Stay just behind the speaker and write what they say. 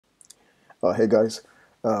Hey guys,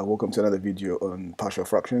 welcome to another video on partial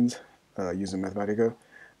fractions using Mathematica.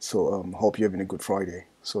 So hope you're having a good Friday.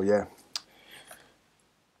 So yeah,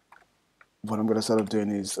 what I'm going to start off doing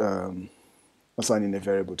is assigning a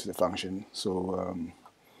variable to the function. So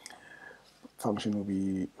function will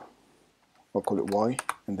be, I'll call it y,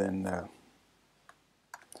 and then there'll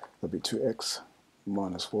be 2x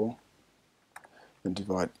minus 4, and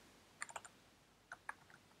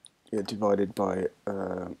divided by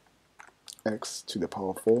x to the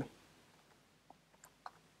power 4.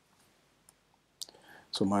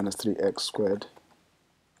 So minus 3x squared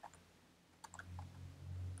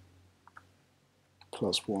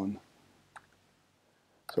plus 1.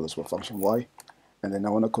 So that's for function y. And then I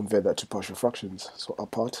want to convert that to partial fractions. So our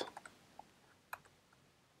part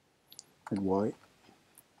and y.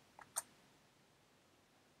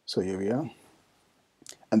 So here we are.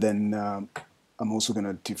 And then I'm also going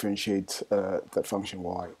to differentiate that function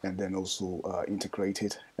y, and then also integrate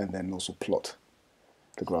it, and then also plot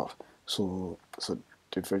the graph. So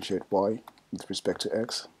differentiate y with respect to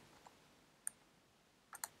x.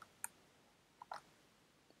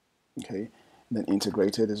 Okay, and then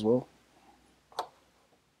integrate it as well.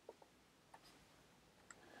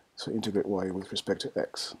 So integrate y with respect to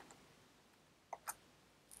x.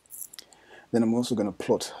 Then I'm also going to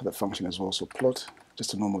plot the function as well. So plot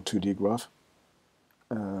just a normal 2D graph,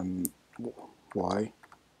 y,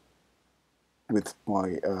 with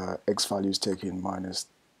my x values taken minus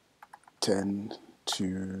 10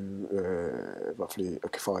 to roughly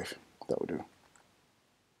 5. That would do.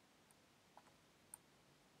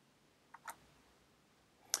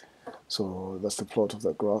 So that's the plot of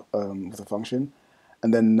that graph of the function.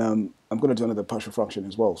 And then I'm going to do another partial fraction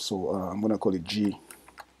as well. So I'm going to call it g.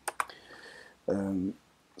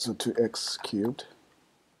 So 2x cubed,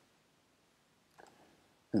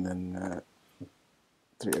 and then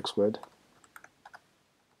 3x squared.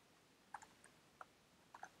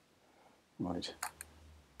 Right.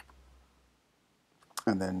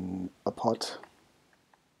 And then a part.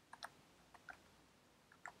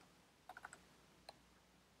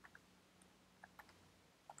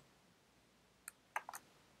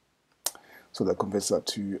 So that converts that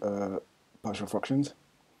to partial fractions.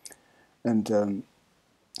 And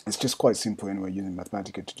it's just quite simple anyway using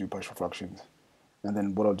Mathematica to do partial fractions. And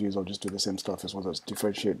then what I'll do is I'll just do the same stuff as well as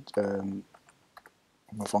differentiate the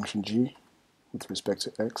function g with respect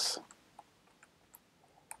to x.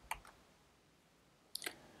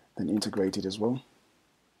 Then integrate it as well.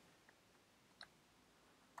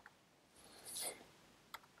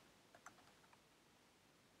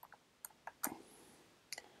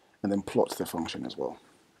 And then plot the function as well.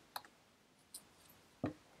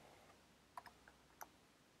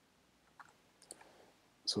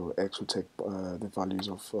 So x will take the values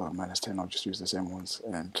of minus 10, I'll just use the same ones,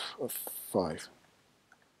 and 5.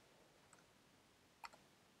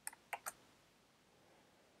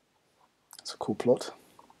 It's a cool plot.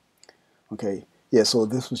 Okay, yeah, so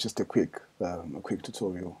this was just a quick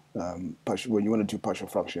tutorial. When you want to do partial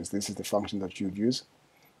fractions, this is the function that you'd use,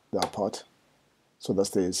 that part. So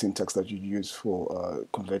that's the syntax that you'd use for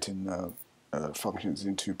converting functions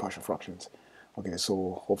into partial fractions. Okay,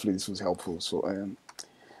 so hopefully this was helpful. So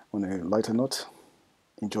on a lighter note,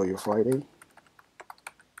 enjoy your Friday.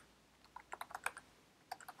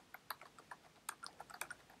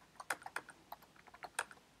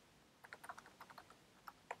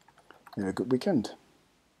 Have a good weekend.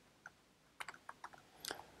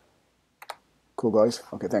 Cool, guys.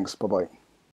 Okay, thanks. Bye-bye.